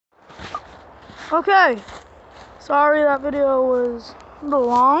Okay, sorry that video was a little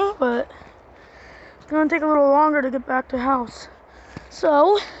long, but it's gonna take a little longer to get back to the house.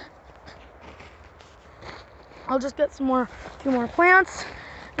 So I'll just get a few more plants,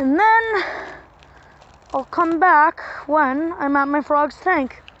 and then I'll come back when I'm at my frog's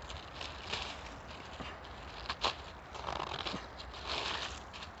tank.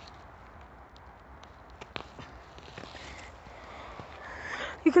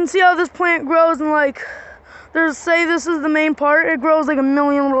 You can see how this plant grows, and say this is the main part, it grows like a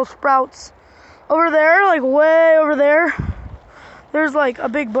million little sprouts. Over there, like way over there, there's like a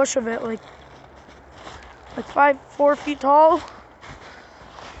big bush of it, like 4 feet tall.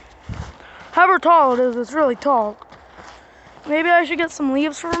 However tall it is, it's really tall. Maybe I should get some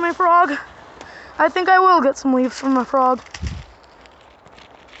leaves for my frog. I think I will get some leaves for my frog.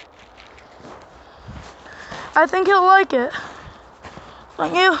 I think he'll like it.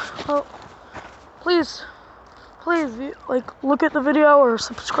 Thank you. Oh, please, look at the video or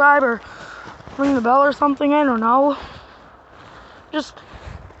subscribe or ring the bell or something. I don't know. Just,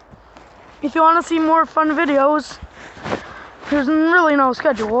 if you want to see more fun videos, there's really no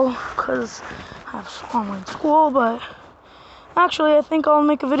schedule because I have online school, but actually I think I'll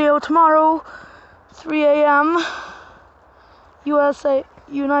make a video tomorrow, 3 a.m.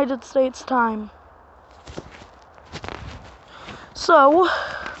 United States time. So,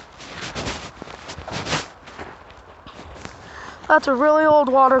 that's a really old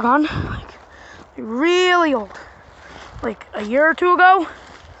water gun, like really old, like a year or two ago,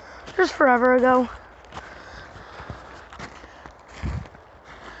 just forever ago.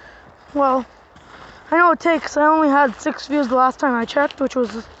 Well, I know it takes, I only had 6 views the last time I checked, which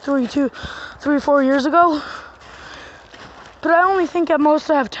was 4 years ago. But I only think at most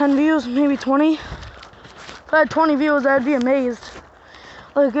I have 10 views, maybe 20. If I had 20 views, I'd be amazed.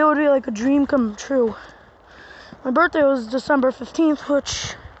 Like, it would be like a dream come true. My birthday was December 15th,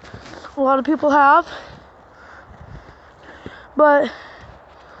 which a lot of people have. But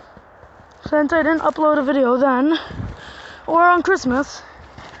since I didn't upload a video then, or on Christmas,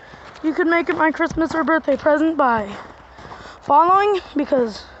 you could make it my Christmas or birthday present by following,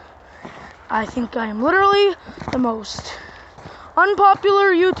 because I think I am literally the most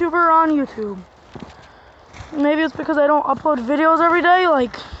unpopular YouTuber on YouTube. Maybe it's because I don't upload videos every day.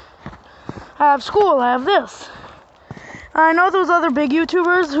 Like, I have school, I have this. I know those other big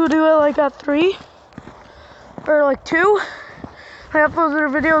YouTubers who do it like at 3 or like 2. They upload their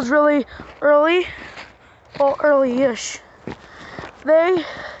videos really early, well, early-ish. They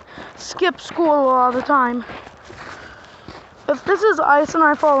skip school a lot of the time. If this is ice and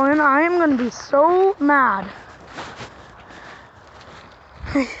I fall in, I am gonna be so mad.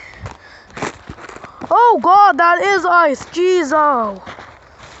 Oh God, that is ice. Jeez, oh.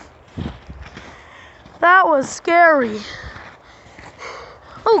 That was scary.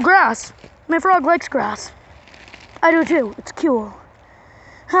 Oh, grass. My frog likes grass. I do too. It's cool.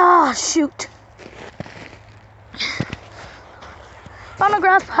 Ah, shoot. Found a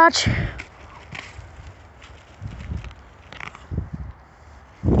grass patch.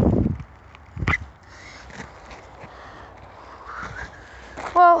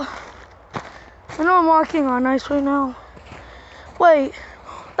 Well, I know I'm walking on ice right now. Wait,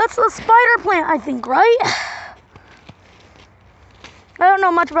 that's the spider plant, I think, right? I don't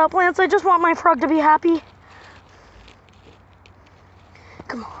know much about plants. I just want my frog to be happy.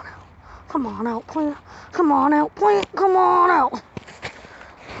 Come on out. Come on out, plant. Come on out, plant. Come on out.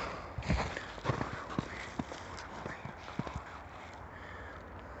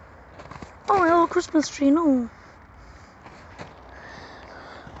 Oh, my little Christmas tree, no.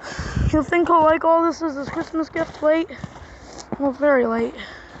 You'll think he'll like all this as his Christmas gift late? Well, very late.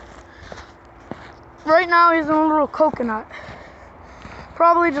 Right now he's in a little coconut.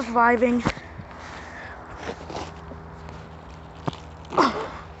 Probably just vibing.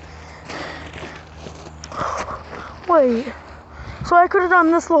 Wait, so I could have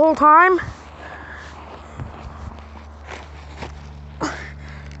done this the whole time?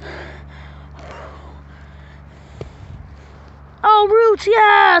 Oh, roots,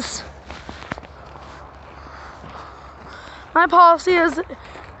 yes! My policy is,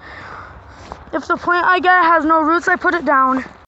 if the plant I get has no roots, I put it down.